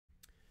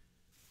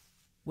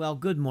Well,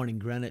 good morning,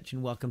 Greenwich,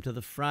 and welcome to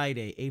the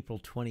Friday, April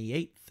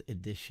 28th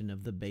edition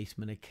of the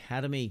Basement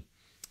Academy.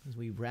 As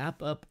we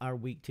wrap up our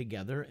week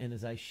together, and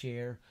as I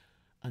share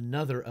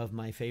another of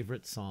my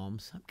favorite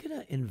Psalms, I'm going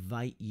to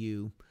invite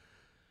you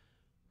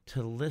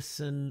to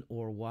listen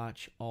or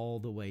watch all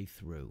the way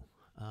through.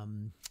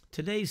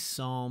 Today's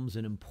Psalm's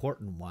an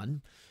important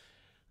one.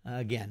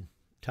 Again,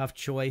 tough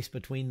choice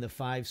between the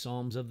 5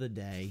 Psalms of the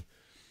day.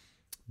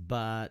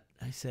 But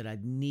I said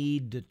I'd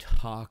need to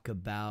talk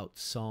about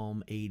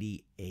Psalm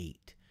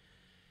 88.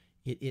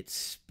 It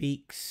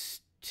speaks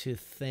to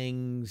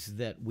things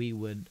that we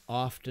would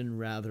often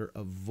rather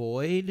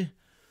avoid,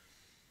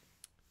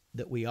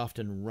 that we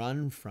often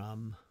run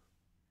from.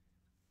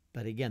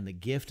 But again, the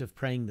gift of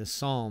praying the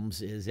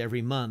Psalms is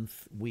every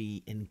month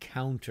we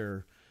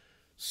encounter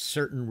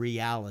certain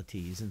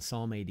realities, and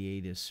Psalm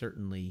 88 is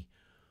certainly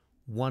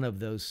one of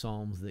those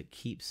Psalms that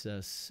keeps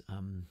us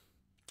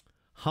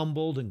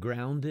humbled and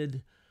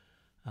grounded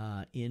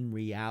in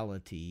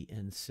reality.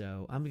 And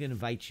so I'm going to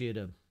invite you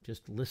to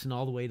just listen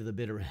all the way to the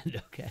bitter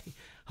end, okay?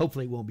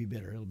 Hopefully it won't be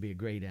bitter. It'll be a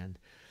great end.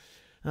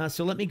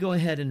 So let me go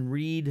ahead and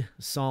read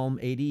Psalm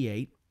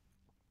 88.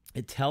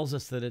 It tells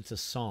us that it's a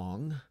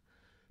song.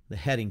 The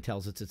heading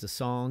tells us it's a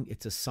song.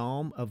 It's a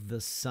psalm of the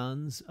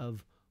sons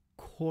of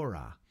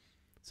Korah.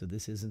 So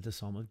this isn't a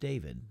psalm of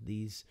David.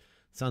 These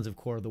sons of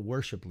Korah are the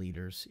worship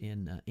leaders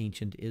in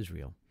ancient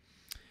Israel.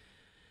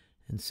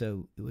 And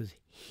so it was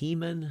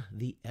Heman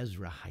the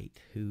Ezrahite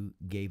who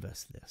gave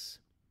us this.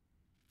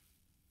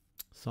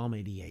 Psalm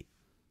 88.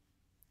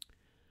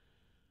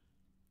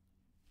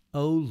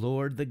 O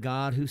Lord, the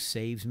God who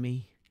saves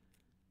me,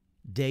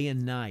 day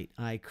and night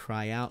I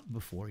cry out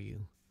before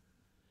you.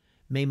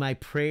 May my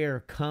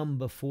prayer come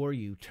before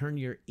you. Turn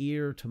your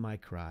ear to my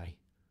cry.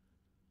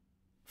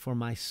 For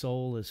my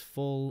soul is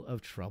full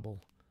of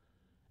trouble,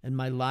 and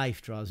my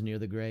life draws near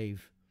the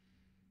grave.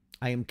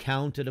 I am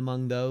counted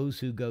among those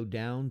who go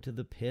down to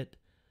the pit.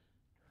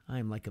 I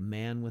am like a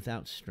man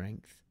without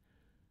strength.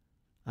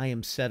 I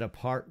am set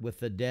apart with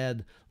the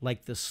dead,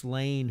 like the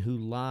slain who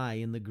lie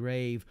in the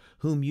grave,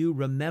 whom you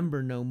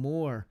remember no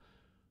more,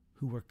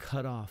 who were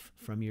cut off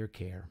from your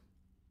care.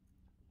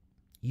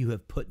 You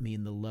have put me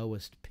in the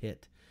lowest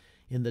pit,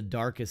 in the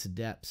darkest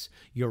depths.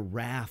 Your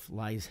wrath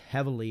lies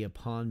heavily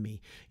upon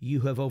me.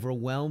 You have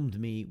overwhelmed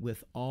me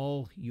with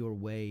all your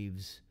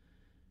waves.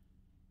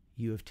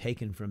 You have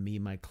taken from me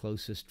my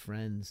closest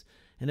friends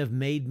and have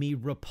made me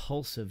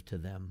repulsive to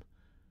them.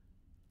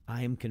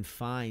 I am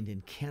confined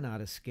and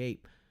cannot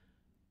escape.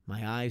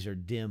 My eyes are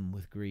dim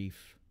with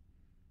grief.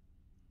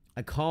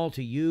 I call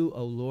to you,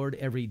 O Lord,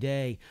 every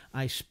day.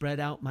 I spread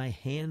out my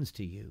hands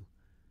to you.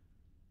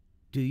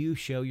 Do you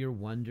show your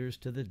wonders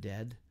to the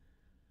dead?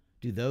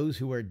 Do those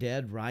who are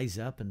dead rise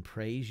up and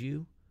praise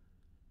you?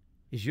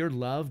 Is your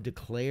love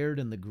declared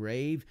in the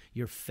grave,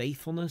 your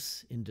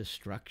faithfulness in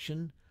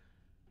destruction?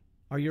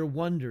 Are your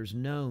wonders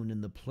known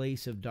in the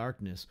place of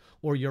darkness,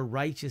 or your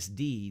righteous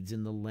deeds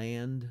in the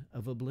land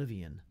of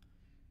oblivion?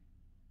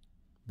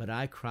 But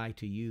I cry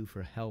to you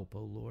for help,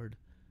 O Lord.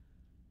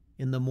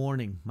 In the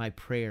morning my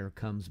prayer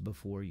comes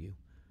before you.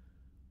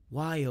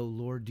 Why, O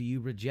Lord, do you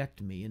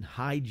reject me and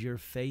hide your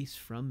face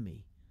from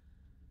me?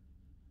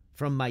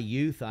 From my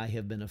youth I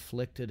have been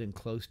afflicted and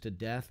close to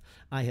death.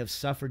 I have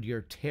suffered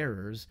your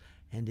terrors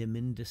and am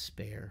in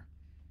despair.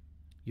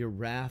 Your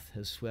wrath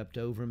has swept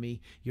over me.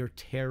 Your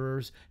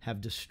terrors have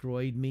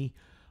destroyed me.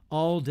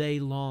 All day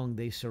long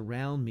they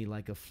surround me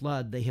like a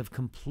flood. They have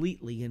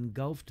completely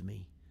engulfed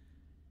me.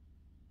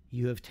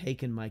 You have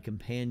taken my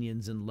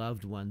companions and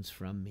loved ones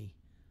from me.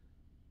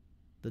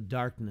 The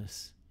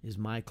darkness is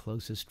my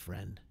closest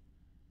friend.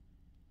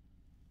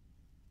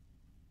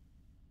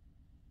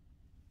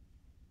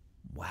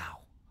 Wow.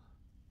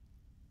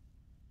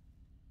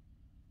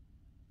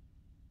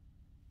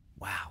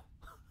 Wow.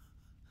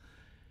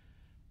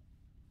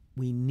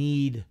 We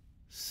need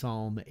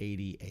Psalm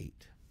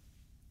 88.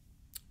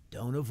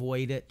 Don't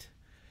avoid it.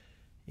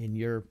 In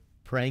your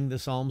praying the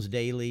Psalms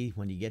daily,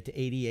 when you get to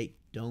 88,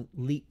 don't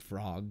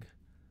leapfrog.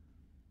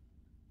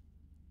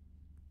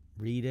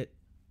 Read it,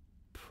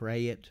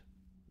 pray it,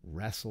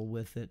 wrestle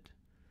with it.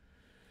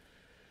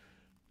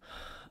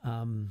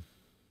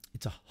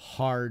 It's a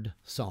hard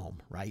psalm,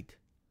 right?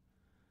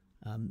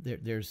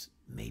 There's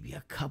maybe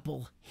a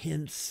couple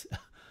hints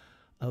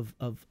of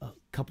a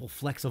couple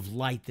flecks of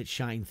light that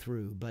shine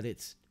through, but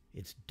it's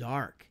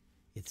dark,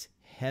 it's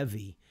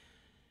heavy.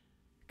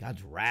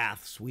 God's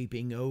wrath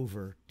sweeping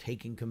over,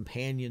 taking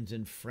companions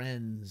and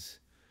friends.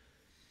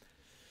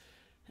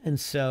 And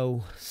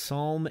so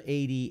Psalm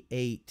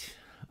 88,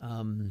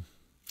 I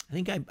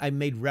think I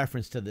made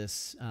reference to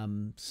this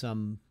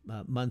some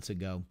months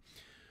ago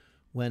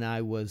when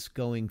I was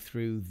going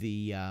through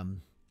the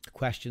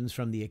questions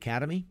from the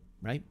Academy,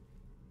 right?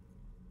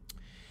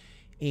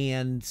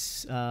 And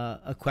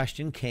a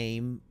question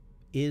came,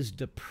 is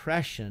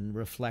depression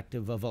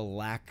reflective of a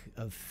lack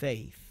of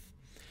faith?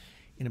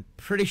 And I'm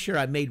pretty sure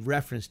I made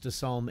reference to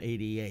Psalm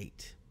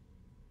 88.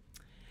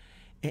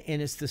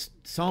 And it's this,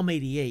 Psalm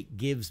 88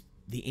 gives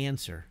the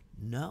answer,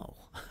 no.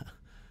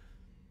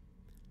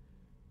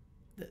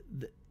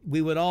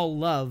 we would all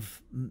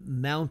love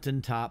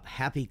mountaintop,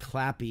 happy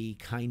clappy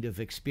kind of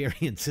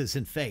experiences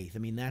in faith. I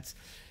mean, that's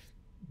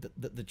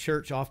the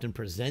church often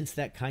presents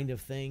that kind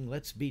of thing.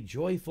 Let's be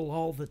joyful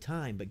all the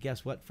time. But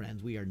guess what,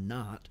 friends? We are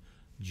not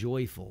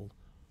joyful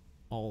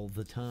all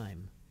the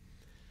time.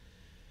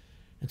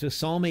 And so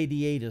Psalm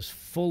 88 is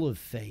full of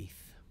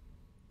faith,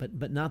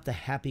 but not the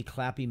happy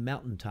clappy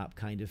mountaintop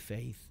kind of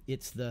faith.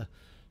 It's the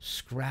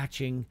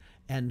scratching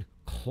and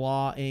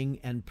clawing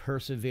and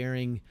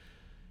persevering,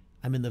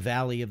 I'm in the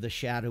valley of the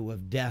shadow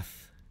of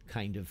death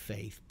kind of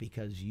faith,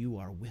 because you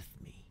are with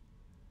me.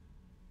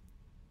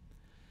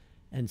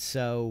 And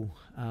so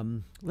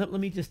let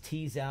me just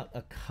tease out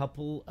a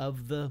couple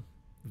of the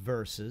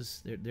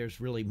verses.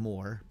 There's really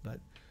more, but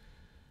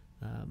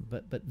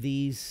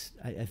these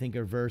I think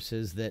are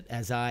verses that,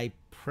 as I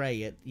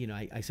pray it,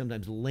 I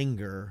sometimes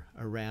linger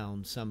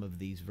around some of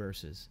these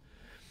verses.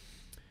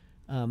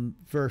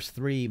 Verse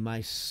 3,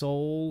 my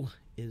soul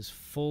is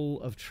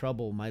full of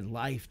trouble. My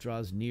life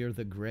draws near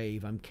the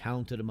grave. I'm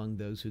counted among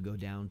those who go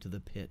down to the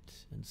pit,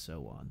 and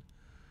so on.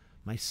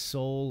 My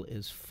soul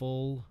is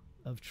full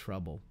of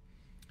trouble.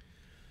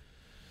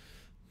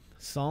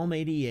 Psalm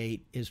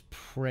 88 is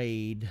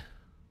prayed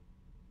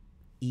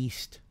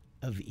east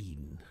of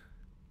Eden.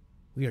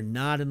 We are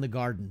not in the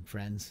garden,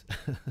 friends.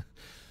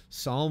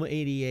 Psalm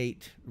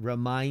 88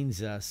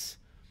 reminds us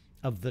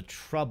of the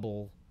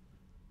trouble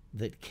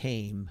that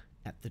came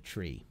at the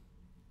tree.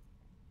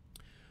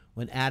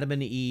 When Adam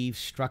and Eve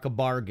struck a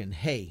bargain,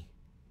 hey,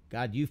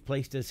 God, you've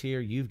placed us here,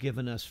 you've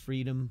given us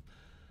freedom,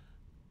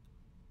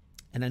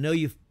 and I know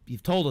you've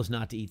told us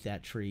not to eat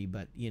that tree,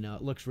 but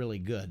it looks really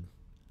good,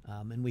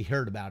 and we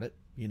heard about it.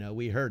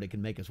 We heard it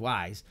can make us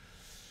wise,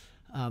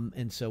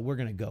 and so we're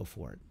going to go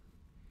for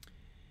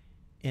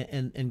it.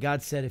 And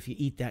God said, if you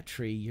eat that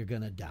tree, you're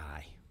going to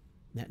die.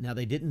 Now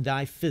they didn't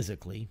die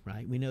physically,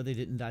 right? We know they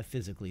didn't die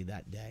physically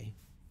that day,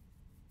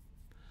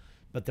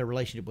 but their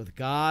relationship with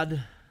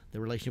God,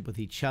 their relationship with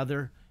each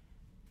other,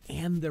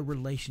 and their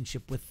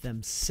relationship with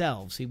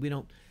themselves. See, we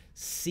don't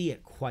see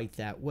it quite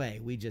that way.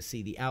 We just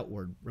see the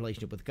outward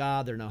relationship with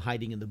God. They're now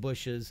hiding in the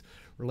bushes,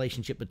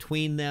 relationship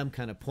between them,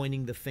 kind of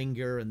pointing the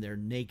finger, and they're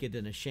naked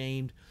and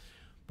ashamed.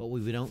 But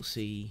what we don't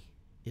see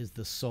is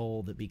the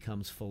soul that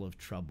becomes full of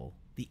trouble,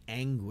 the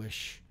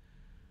anguish,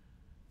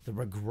 the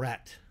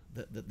regret,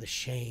 the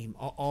shame,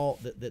 all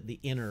the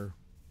inner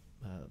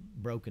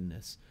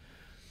brokenness.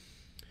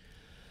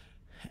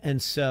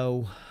 And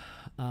so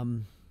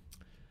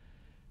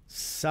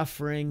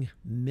suffering,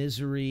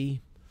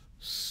 misery,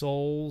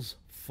 souls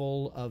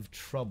full of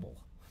trouble.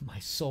 My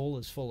soul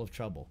is full of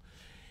trouble.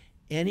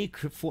 Any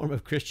form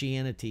of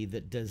Christianity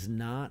that does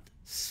not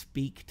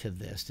speak to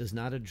this, does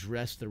not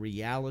address the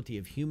reality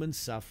of human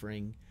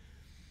suffering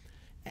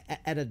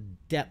at a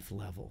depth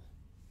level,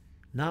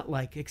 not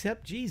like,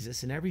 accept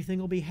Jesus and everything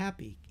will be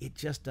happy. It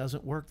just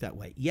doesn't work that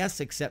way. Yes,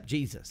 accept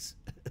Jesus.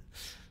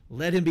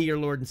 Let him be your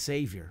Lord and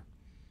Savior.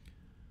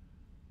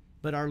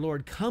 But our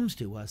Lord comes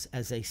to us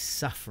as a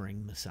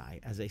suffering Messiah,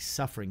 as a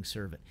suffering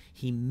servant.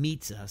 He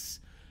meets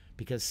us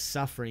because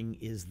suffering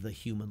is the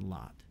human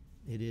lot.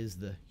 It is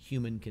the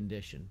human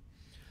condition.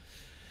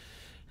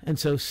 And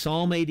so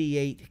Psalm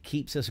 88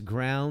 keeps us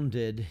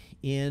grounded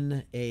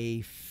in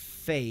a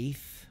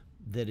faith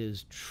that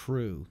is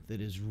true,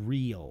 that is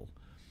real.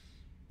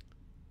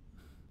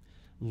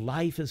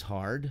 Life is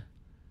hard.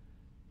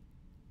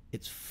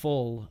 It's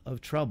full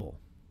of trouble.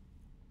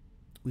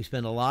 We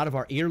spend a lot of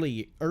our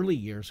early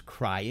years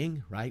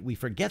crying, right? We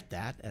forget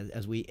that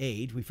as we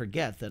age. We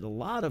forget that a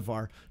lot of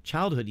our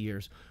childhood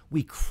years,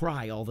 we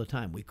cry all the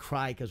time. We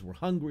cry because we're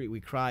hungry.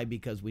 We cry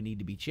because we need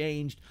to be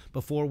changed.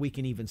 Before we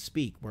can even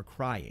speak, we're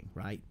crying,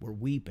 right? We're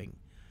weeping.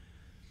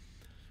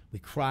 We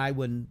cry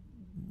when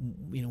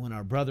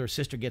our brother or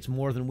sister gets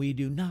more than we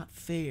do. Not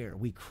fair.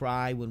 We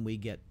cry when we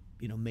get,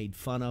 made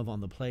fun of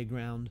on the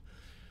playground.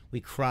 We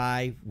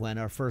cry when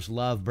our first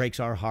love breaks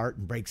our heart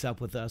and breaks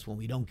up with us, when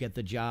we don't get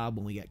the job,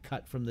 when we get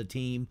cut from the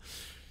team,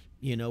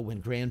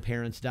 when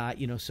grandparents die.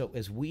 So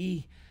as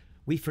we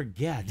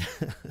forget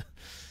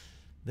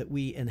that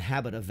we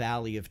inhabit a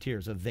valley of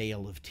tears, a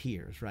vale of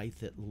tears, right?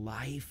 That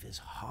life is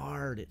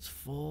hard. It's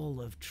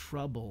full of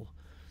trouble.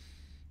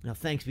 Now,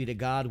 thanks be to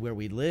God where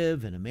we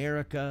live in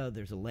America.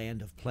 There's a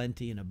land of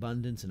plenty and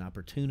abundance and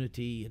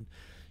opportunity. And,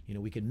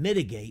 we can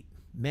mitigate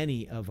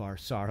many of our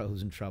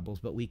sorrows and troubles,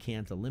 but we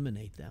can't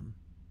eliminate them.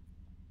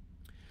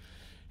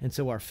 And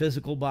so our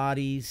physical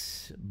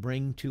bodies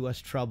bring to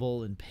us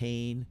trouble and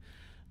pain.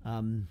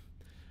 We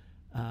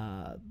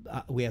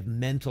have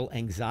mental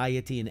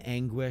anxiety and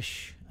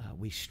anguish.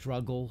 We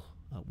struggle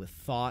with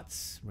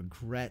thoughts,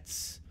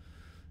 regrets,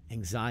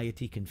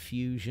 anxiety,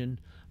 confusion.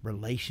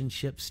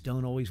 Relationships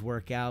don't always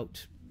work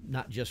out,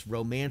 not just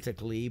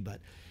romantically, but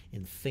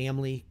in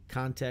family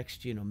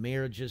context.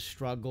 Marriages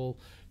struggle,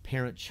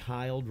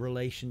 parent-child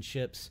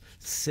relationships,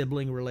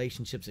 sibling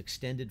relationships,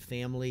 extended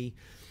family,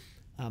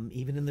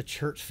 even in the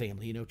church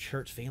family.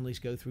 Church families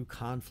go through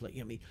conflict.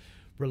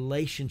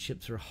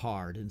 relationships are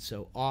hard, and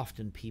so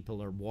often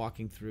people are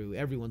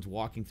everyone's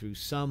walking through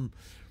some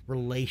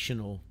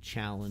relational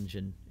challenge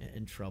and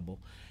trouble.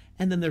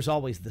 And then there's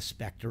always the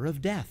specter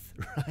of death,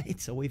 right?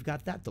 So we've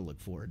got that to look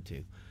forward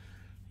to.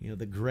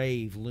 The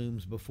grave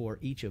looms before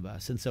each of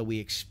us. And so we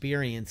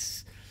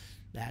experience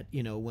that,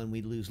 when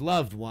we lose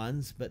loved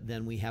ones, but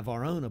then we have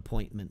our own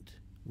appointment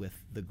with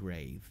the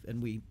grave.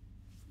 And we,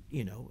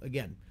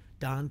 again,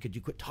 Don, could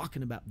you quit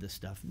talking about this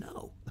stuff?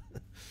 No.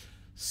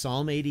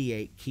 Psalm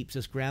 88 keeps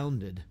us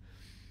grounded.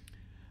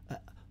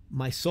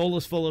 My soul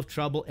is full of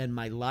trouble, and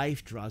my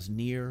life draws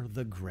near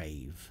the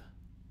grave.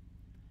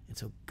 And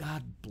so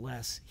God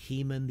bless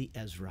Heman the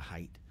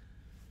Ezrahite.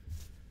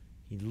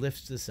 He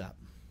lifts us up.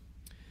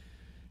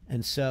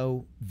 And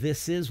so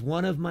this is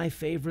one of my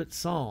favorite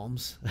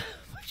Psalms,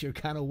 but you're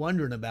kind of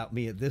wondering about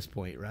me at this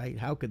point, right?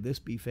 How could this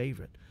be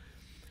favorite?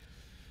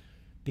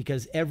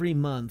 Because every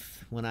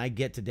month when I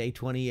get to day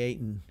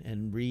 28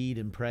 and read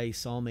and pray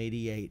Psalm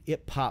 88,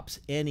 it pops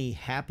any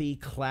happy,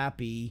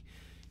 clappy,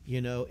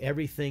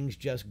 everything's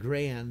just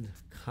grand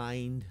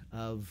kind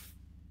of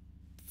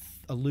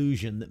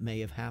illusion that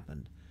may have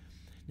happened.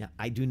 Now,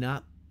 I do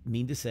not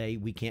mean to say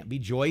we can't be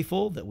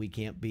joyful, that we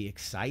can't be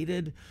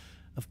excited.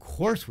 Of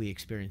course we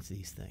experience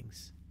these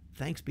things.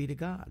 Thanks be to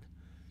God.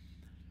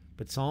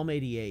 But Psalm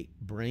 88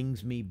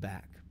 brings me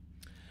back.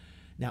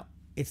 Now,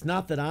 it's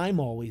not that I'm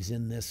always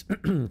in this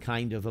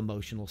kind of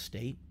emotional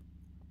state,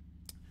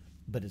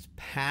 but as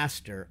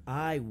pastor,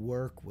 I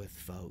work with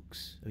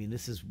folks. I mean,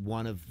 this is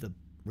one of the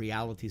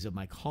realities of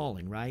my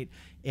calling, right?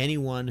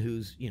 Anyone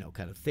who's,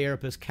 kind of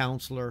therapist,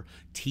 counselor,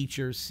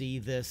 teachers see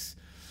this.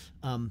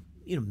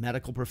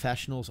 Medical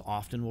professionals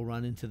often will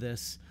run into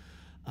this.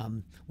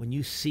 When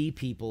you see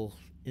people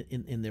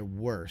in their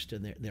worst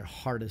and their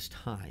hardest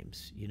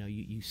times,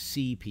 you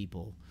see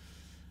people.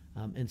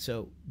 And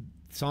so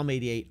Psalm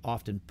 88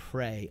 often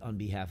pray on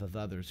behalf of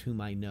others whom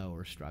I know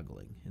are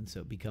struggling. And so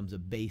it becomes a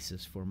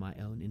basis for my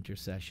own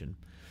intercession.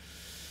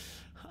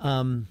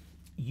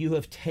 You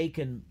have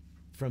taken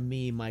from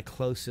me my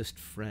closest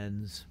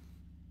friends.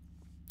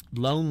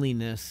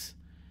 Loneliness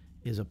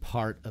is a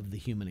part of the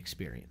human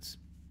experience.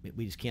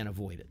 We just can't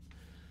avoid it.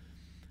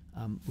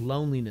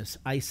 Loneliness,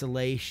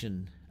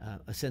 isolation,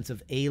 a sense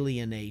of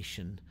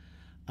alienation.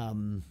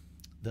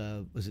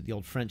 The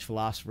old French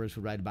philosophers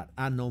would write about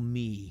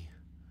anomie,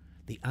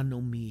 the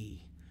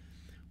anomie,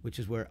 which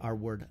is where our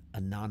word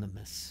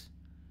anonymous.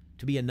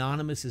 To be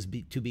anonymous is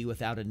to be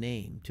without a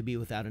name. To be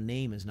without a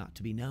name is not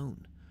to be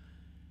known.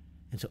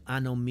 And so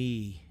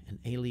anomie and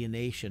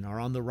alienation are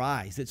on the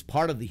rise. It's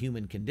part of the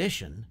human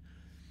condition.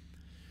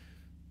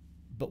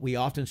 But we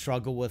often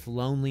struggle with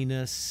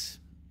loneliness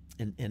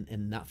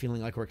and not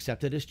feeling like we're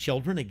accepted as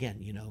children.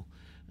 Again,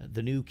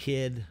 the new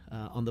kid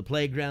on the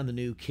playground, the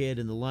new kid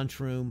in the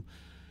lunchroom,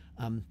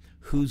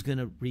 who's going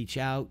to reach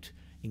out?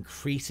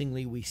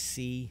 Increasingly, we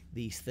see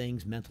these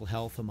things. Mental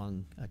health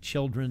among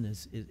children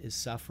is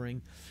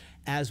suffering.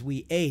 As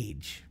we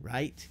age,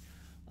 right?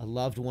 A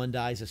loved one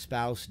dies, a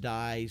spouse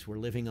dies, we're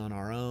living on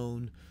our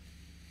own.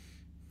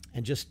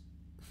 And just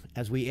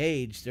as we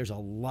age, there's a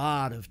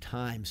lot of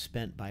time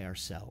spent by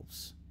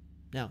ourselves.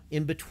 Now,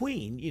 in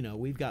between,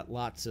 we've got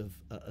lots of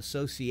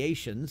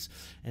associations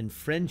and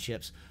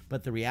friendships,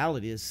 but the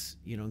reality is,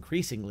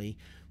 increasingly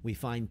we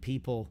find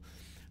people,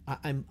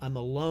 I'm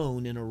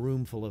alone in a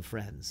room full of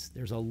friends.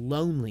 There's a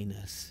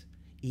loneliness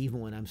even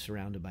when I'm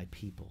surrounded by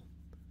people.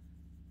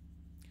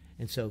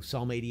 And so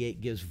Psalm 88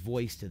 gives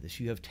voice to this.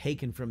 You have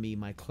taken from me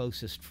my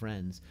closest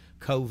friends.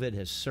 COVID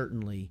has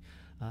certainly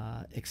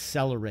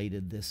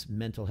accelerated this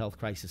mental health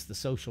crisis. The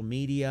social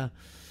media,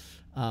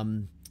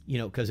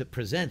 because it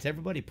presents,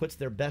 everybody puts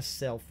their best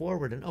self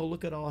forward, and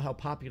look at how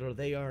popular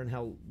they are and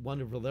how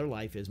wonderful their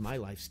life is. My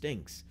life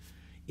stinks.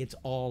 It's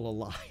all a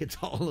lie. It's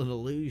all an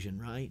illusion,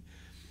 right?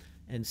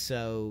 And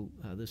so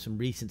there's some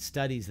recent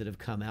studies that have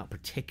come out,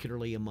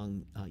 particularly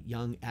among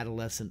young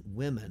adolescent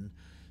women,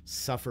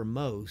 suffer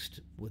most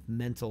with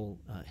mental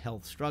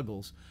health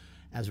struggles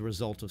as a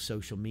result of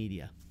social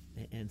media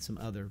and some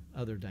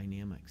other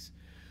dynamics.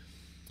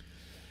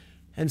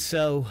 And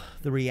so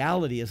the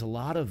reality is a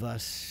lot of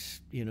us,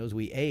 as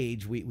we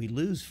age, we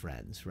lose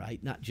friends,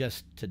 right? Not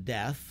just to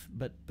death,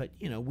 but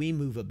we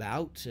move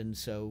about. And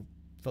so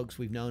folks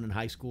we've known in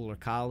high school or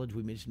college,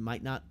 we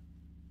might not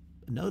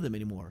know them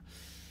anymore.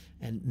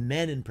 And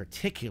men in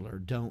particular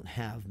don't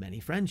have many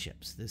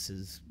friendships. This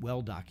is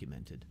well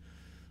documented.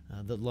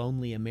 The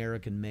lonely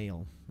American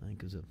male, I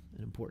think, was an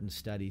important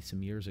study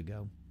some years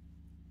ago.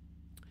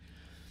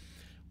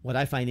 What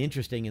I find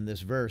interesting in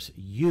this verse,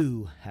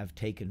 you have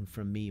taken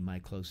from me my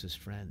closest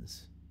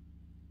friends.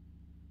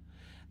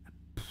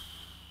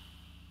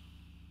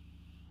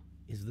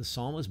 Is the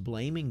psalmist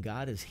blaming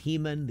God? Is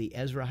Heman the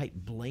Ezrahite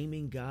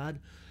blaming God?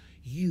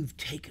 You've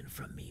taken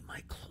from me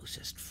my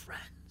closest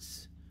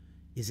friends.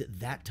 Is it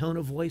that tone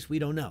of voice? We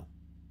don't know.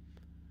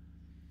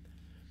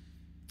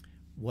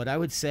 What I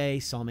would say,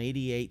 Psalm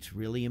 88 is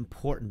really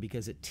important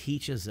because it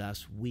teaches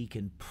us we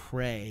can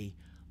pray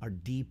our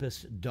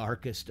deepest,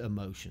 darkest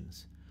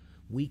emotions.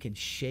 We can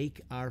shake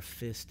our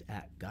fist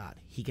at God.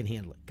 He can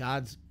handle it.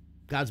 God's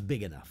God's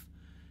big enough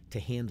to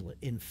handle it.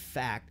 In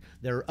fact,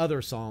 there are other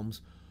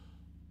Psalms,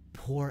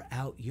 pour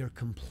out your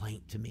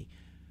complaint to me.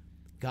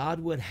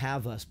 God would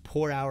have us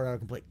pour out our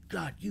complaint.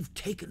 God, you've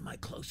taken my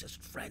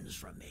closest friends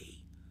from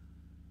me.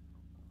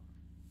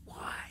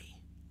 Why?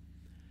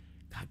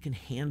 God can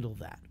handle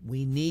that.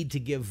 We need to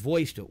give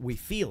voice to it. We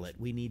feel it.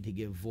 We need to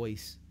give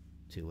voice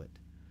to it.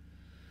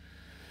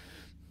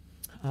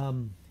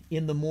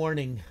 In the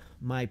morning,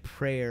 my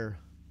prayer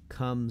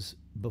comes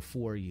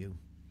before you.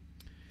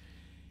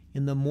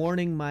 In the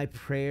morning, my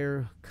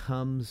prayer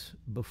comes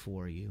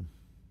before you.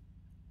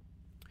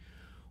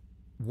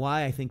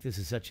 Why I think this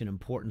is such an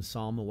important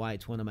psalm and why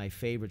it's one of my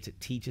favorites,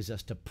 it teaches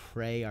us to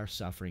pray our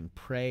suffering,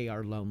 pray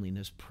our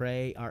loneliness,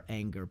 pray our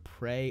anger,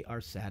 pray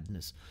our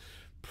sadness,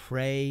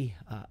 pray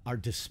our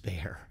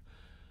despair,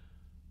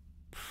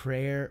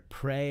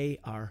 pray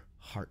our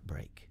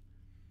heartbreak,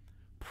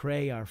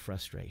 pray our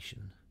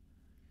frustration.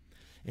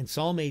 And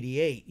Psalm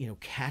 88,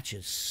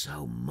 catches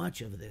so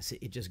much of this.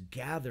 It just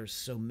gathers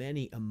so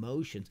many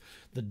emotions,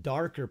 the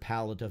darker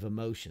palette of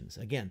emotions.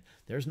 Again,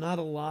 there's not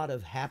a lot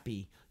of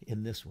happy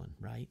in this one,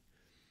 right?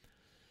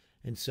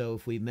 And so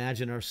if we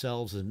imagine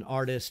ourselves as an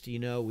artist,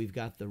 we've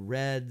got the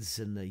reds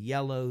and the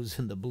yellows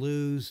and the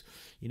blues,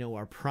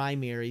 our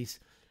primaries.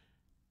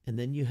 And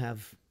then you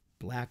have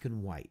black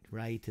and white,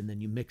 right? And then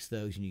you mix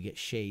those and you get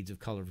shades of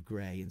color of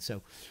gray.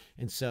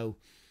 And so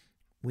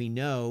we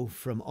know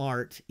from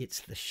art, it's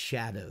the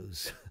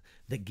shadows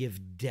that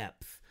give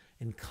depth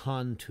and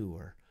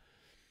contour.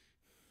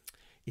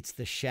 It's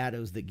the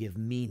shadows that give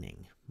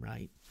meaning,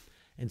 right?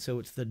 And so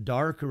it's the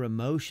darker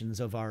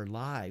emotions of our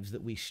lives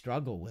that we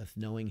struggle with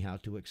knowing how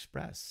to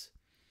express.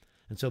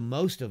 And so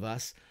most of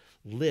us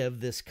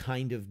live this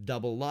kind of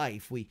double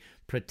life. We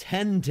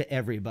pretend to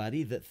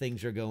everybody that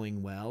things are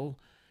going well,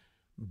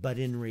 but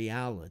in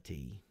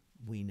reality,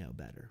 we know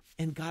better.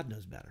 And God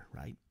knows better,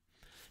 right?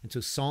 And so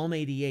Psalm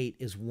 88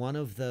 is one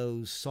of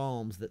those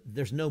psalms that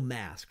there's no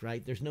mask,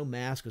 right? There's no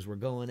mask as we're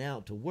going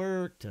out to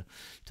work,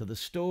 to the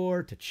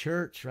store, to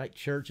church, right?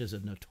 Church is a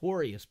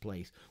notorious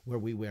place where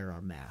we wear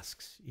our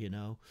masks,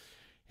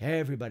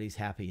 Everybody's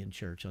happy in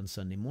church on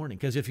Sunday morning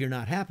because if you're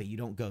not happy, you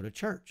don't go to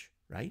church,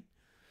 right?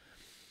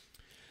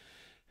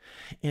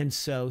 And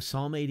so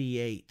Psalm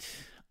 88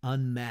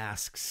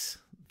 unmasks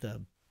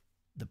the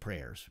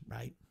prayers,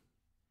 right?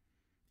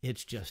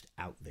 It's just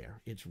out there.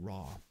 It's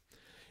raw.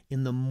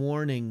 In the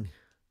morning,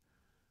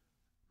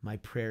 my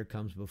prayer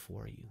comes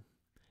before you.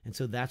 And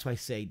so that's why I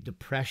say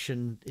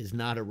depression is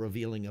not a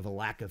revealing of a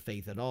lack of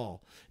faith at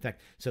all. In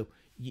fact, so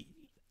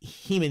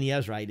Heman the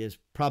Ezrite is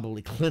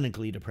probably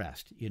clinically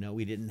depressed.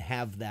 We didn't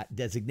have that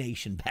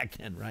designation back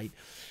then, right?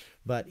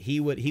 But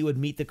he would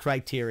meet the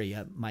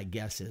criteria, my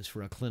guess is,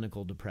 for a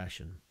clinical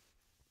depression.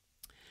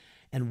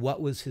 And what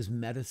was his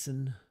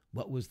medicine?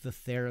 What was the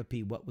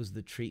therapy? What was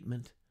the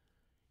treatment?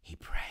 He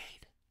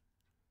prayed.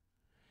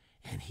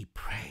 And he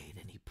prayed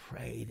and he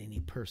prayed and he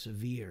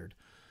persevered.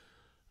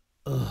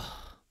 Ugh.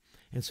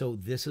 And so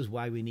this is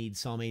why we need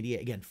Psalm 88,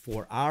 again,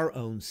 for our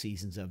own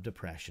seasons of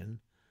depression.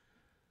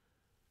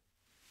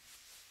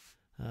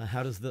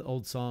 How does the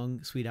old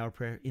song, Sweet Hour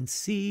Prayer? In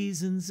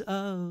seasons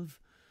of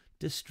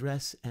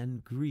distress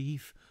and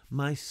grief,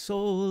 my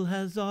soul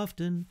has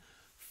often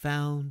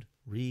found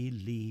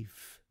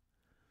relief.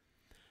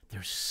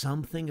 There's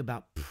something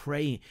about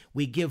praying.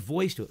 We give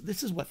voice to it.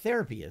 This is what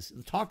therapy is,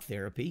 talk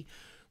therapy.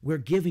 We're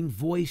giving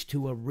voice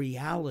to a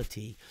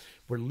reality.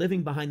 We're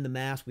living behind the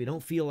mask. We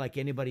don't feel like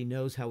anybody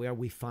knows how we are.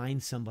 We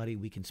find somebody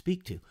we can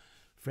speak to.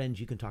 Friends,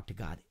 you can talk to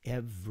God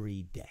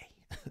every day.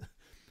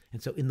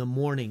 And so in the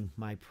morning,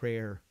 my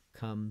prayer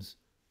comes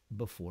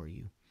before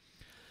you.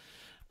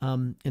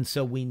 And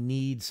so we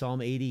need Psalm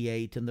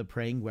 88 in the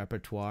praying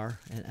repertoire.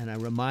 And I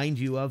remind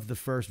you of the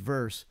first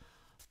verse.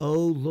 O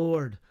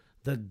Lord,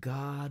 the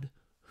God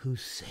who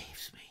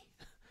saves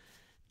me.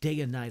 Day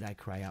and night I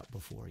cry out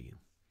before you.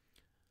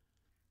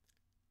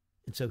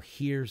 And so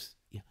here's,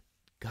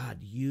 God,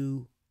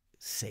 you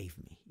save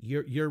me.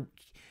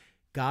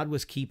 God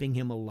was keeping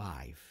him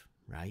alive,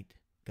 right?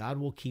 God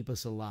will keep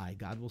us alive.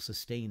 God will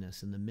sustain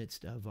us in the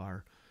midst of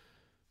our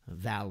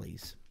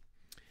valleys.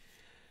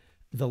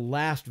 The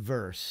last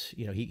verse,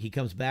 he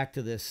comes back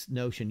to this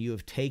notion, you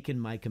have taken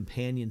my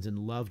companions and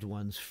loved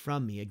ones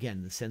from me.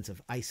 Again, the sense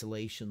of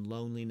isolation,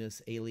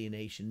 loneliness,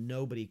 alienation.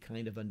 Nobody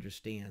kind of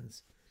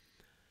understands.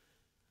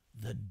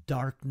 The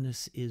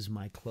darkness is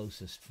my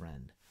closest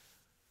friend.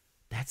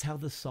 That's how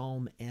the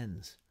psalm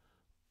ends.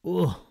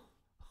 Oh,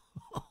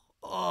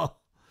 oh.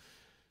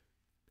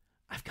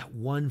 I've got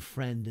one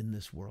friend in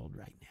this world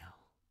right now,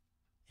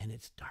 and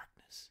it's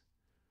darkness.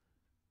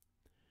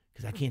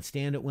 Because I can't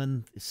stand it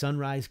when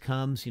sunrise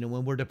comes,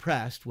 when we're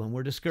depressed, when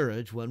we're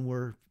discouraged,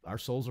 when our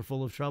souls are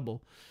full of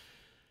trouble.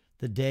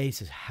 The day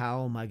says,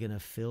 how am I going to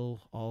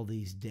fill all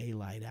these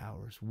daylight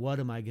hours? What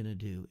am I going to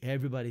do?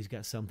 Everybody's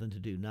got something to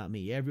do, not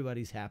me.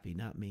 Everybody's happy,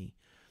 not me.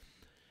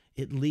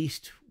 At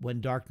least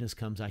when darkness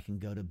comes, I can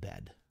go to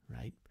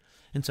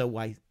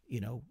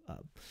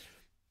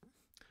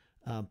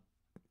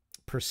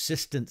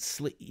persistent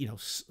sleep,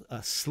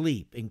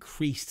 sleep,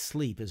 increased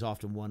sleep is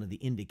often one of the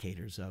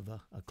indicators of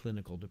a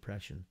clinical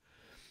depression.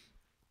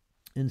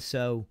 And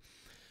so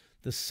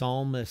the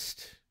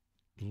psalmist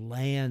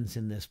lands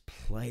in this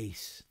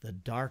place. The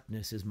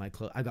darkness is my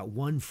clothes. I've got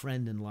one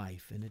friend in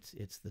life, and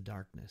it's the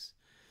darkness.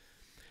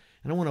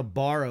 And I want to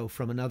borrow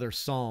from another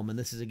psalm, and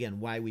this is, again,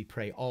 why we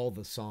pray all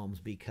the psalms,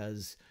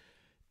 because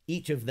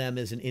each of them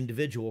is an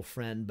individual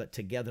friend, but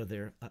together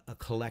they're a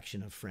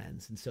collection of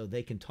friends, and so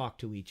they can talk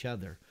to each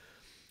other.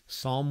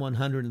 Psalm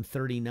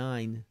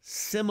 139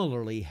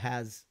 similarly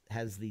has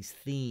these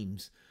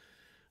themes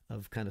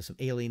of kind of some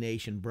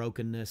alienation,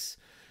 brokenness.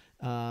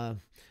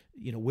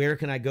 Where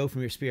can I go from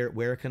your spirit?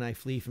 Where can I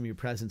flee from your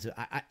presence?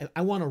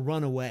 I want to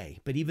run away,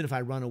 but even if I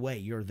run away,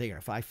 you're there.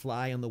 If I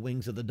fly on the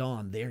wings of the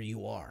dawn, there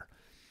you are.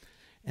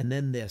 And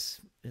then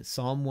this,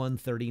 Psalm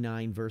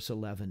 139, verse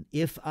 11,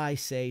 if I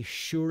say,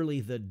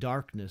 surely the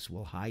darkness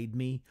will hide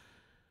me,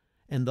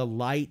 and the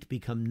light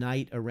become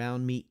night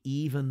around me,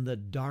 even the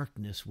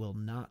darkness will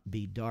not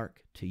be dark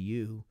to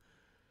you.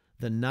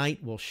 The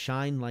night will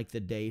shine like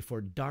the day,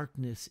 for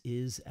darkness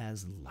is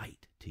as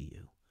light to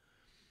you.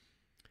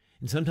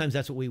 And sometimes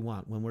that's what we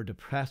want. When we're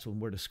depressed, when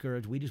we're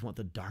discouraged, we just want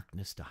the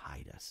darkness to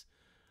hide us.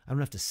 I don't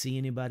have to see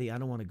anybody. I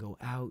don't want to go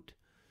out.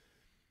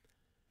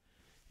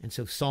 And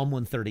so Psalm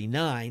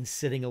 139,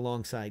 sitting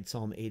alongside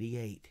Psalm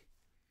 88,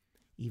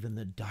 even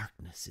the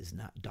darkness is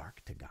not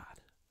dark to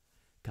God.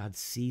 God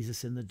sees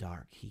us in the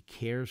dark. He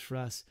cares for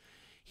us.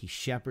 He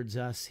shepherds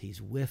us.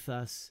 He's with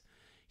us.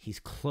 He's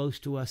close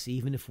to us.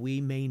 Even if we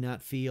may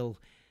not feel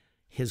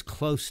his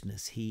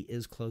closeness, he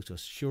is close to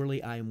us.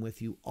 Surely I am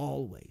with you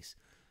always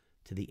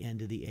to the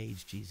end of the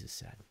age, Jesus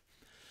said.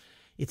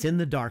 It's in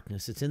the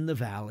darkness. It's in the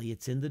valley.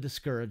 It's in the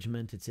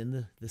discouragement. It's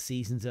in the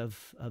seasons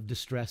of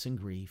distress and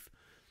grief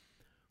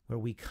where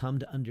we come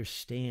to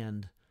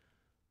understand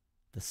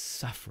the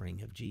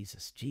suffering of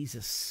Jesus.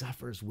 Jesus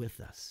suffers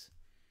with us.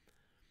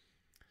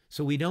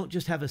 So we don't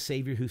just have a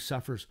Savior who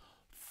suffers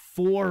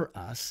for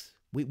us.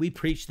 We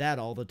preach that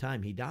all the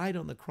time. He died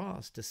on the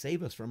cross to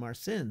save us from our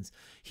sins.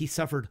 He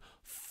suffered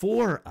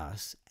for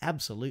us,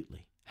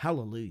 absolutely.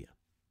 Hallelujah.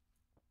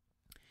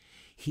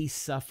 He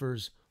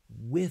suffers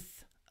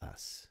with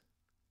us.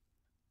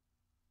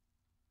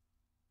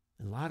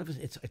 And a lot of us,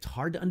 it's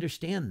hard to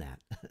understand that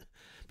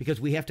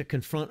because we have to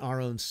confront our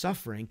own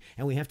suffering,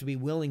 and we have to be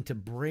willing to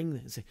bring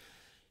and say,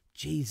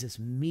 Jesus,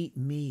 meet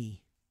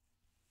me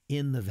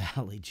in the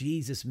valley.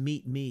 Jesus,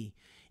 meet me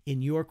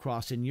in your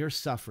cross, in your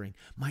suffering.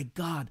 My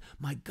God,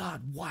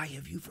 why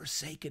have you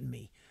forsaken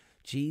me?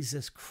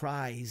 Jesus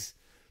cries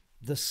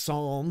the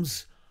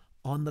Psalms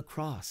on the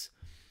cross.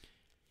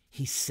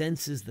 He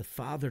senses the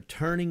Father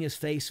turning his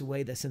face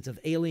away, that sense of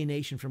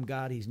alienation from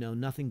God. He's known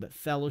nothing but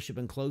fellowship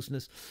and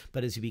closeness.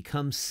 But as he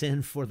becomes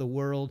sin for the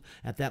world,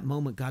 at that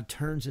moment, God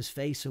turns his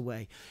face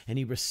away and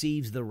he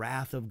receives the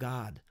wrath of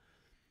God.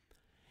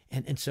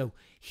 And so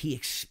he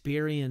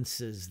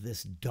experiences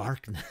this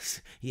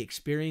darkness. He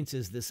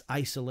experiences this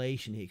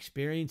isolation. He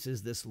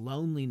experiences this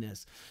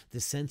loneliness,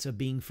 this sense of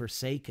being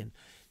forsaken.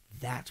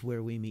 That's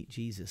where we meet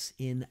Jesus,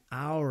 in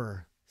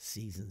our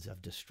seasons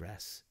of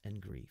distress and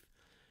grief.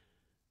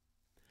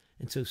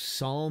 And so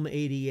Psalm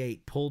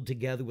 88 pulled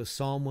together with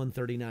Psalm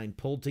 139,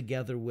 pulled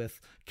together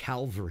with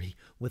Calvary,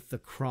 with the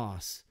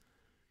cross,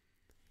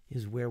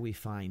 is where we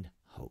find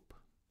hope.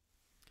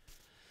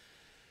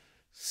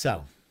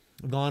 So,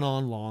 I've gone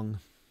on long.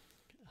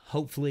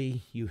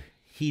 Hopefully you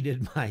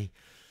heeded my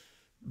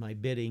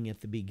bidding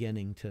at the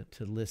beginning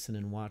to listen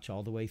and watch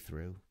all the way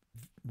through.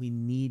 We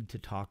need to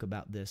talk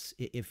about this.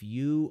 If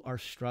you are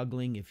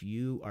struggling, if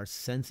you are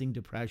sensing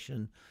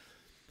depression,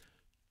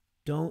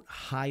 don't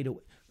hide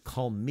away.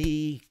 Call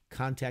me,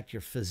 contact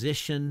your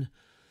physician.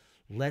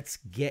 Let's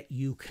get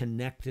you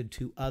connected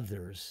to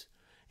others,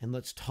 and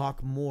let's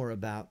talk more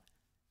about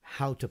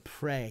how to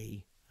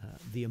pray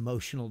the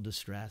emotional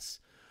distress.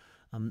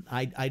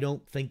 I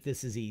don't think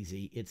this is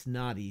easy. It's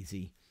not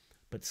easy,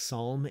 but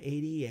Psalm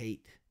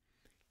 88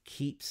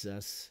 keeps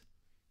us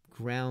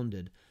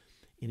grounded.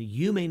 And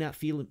you may not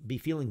be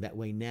feeling that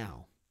way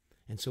now.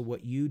 And so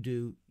what you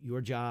do,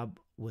 your job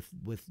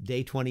with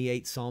day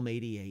 28, Psalm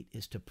 88,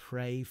 is to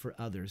pray for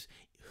others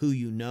whom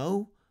you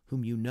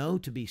know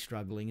to be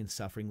struggling and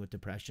suffering with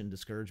depression,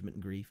 discouragement,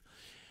 and grief,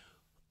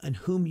 and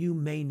whom you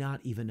may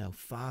not even know.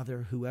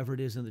 Father, whoever it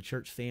is in the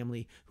church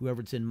family, whoever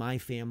it's in my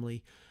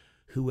family,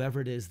 whoever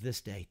it is this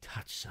day,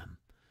 touch them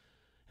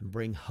and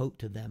bring hope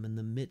to them in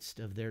the midst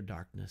of their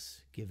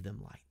darkness. Give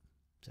them light.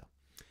 So,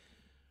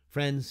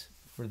 friends,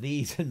 for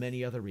these and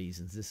many other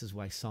reasons, this is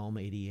why Psalm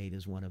 88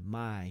 is one of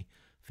my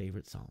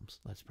favorite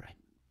psalms. Let's pray.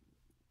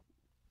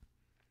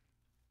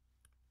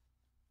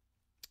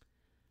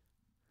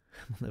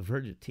 I'm on the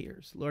verge of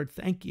tears. Lord,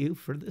 thank you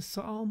for this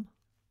psalm.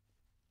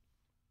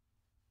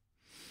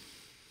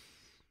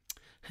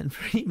 And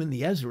for even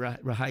the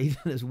Ezrahite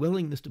and his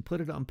willingness to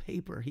put it on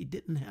paper, he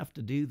didn't have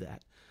to do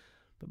that.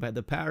 But by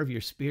the power of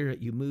your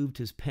Spirit, you moved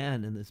his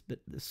pen, and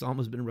this psalm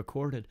has been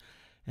recorded,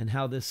 and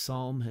how this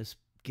psalm has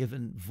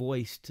given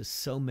voice to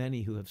so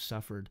many who have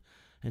suffered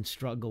and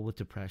struggle with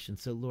depression.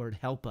 So, Lord,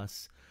 help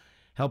us.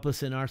 Help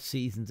us in our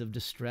seasons of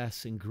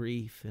distress and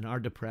grief, in our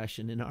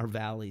depression, in our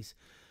valleys.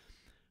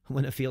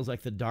 When it feels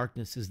like the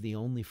darkness is the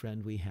only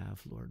friend we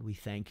have, Lord, we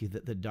thank you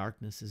that the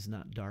darkness is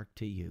not dark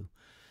to you.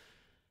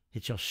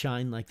 It shall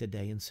shine like the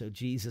day. And so,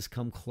 Jesus,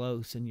 come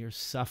close in your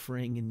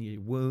suffering and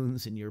your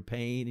wounds and your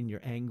pain and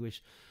your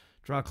anguish.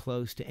 Draw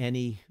close to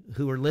any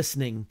who are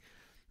listening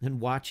and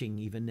watching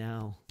even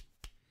now.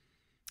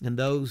 And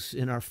those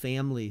in our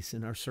families,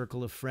 in our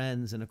circle of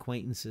friends and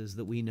acquaintances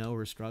that we know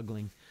are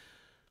struggling.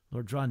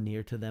 Lord, draw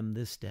near to them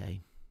this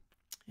day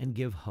and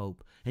give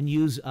hope. And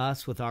use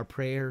us with our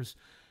prayers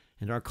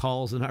and our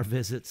calls and our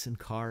visits and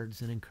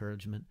cards and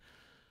encouragement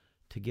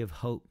to give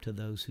hope to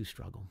those who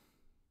struggle.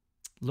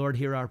 Lord,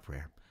 hear our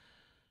prayer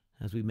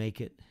as we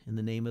make it in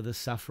the name of the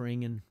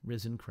suffering and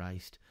risen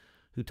Christ,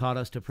 who taught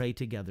us to pray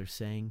together,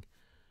 saying,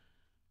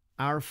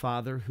 Our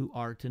Father, who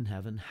art in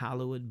heaven,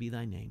 hallowed be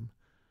thy name.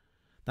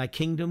 Thy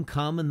kingdom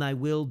come and thy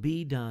will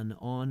be done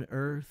on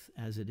earth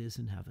as it is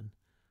in heaven.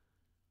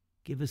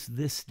 Give us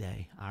this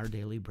day our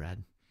daily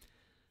bread,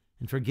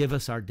 and forgive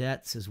us our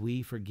debts as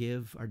we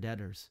forgive our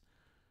debtors.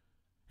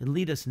 And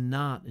lead us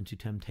not into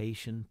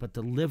temptation, but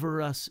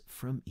deliver us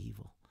from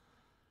evil.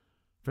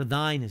 For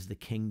thine is the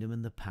kingdom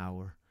and the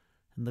power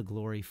and the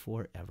glory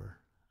forever.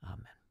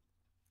 Amen.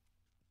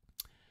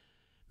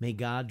 May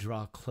God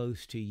draw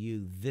close to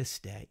you this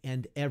day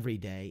and every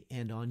day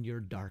and on your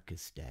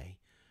darkest day.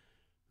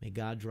 May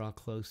God draw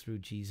close through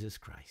Jesus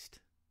Christ.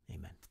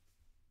 Amen.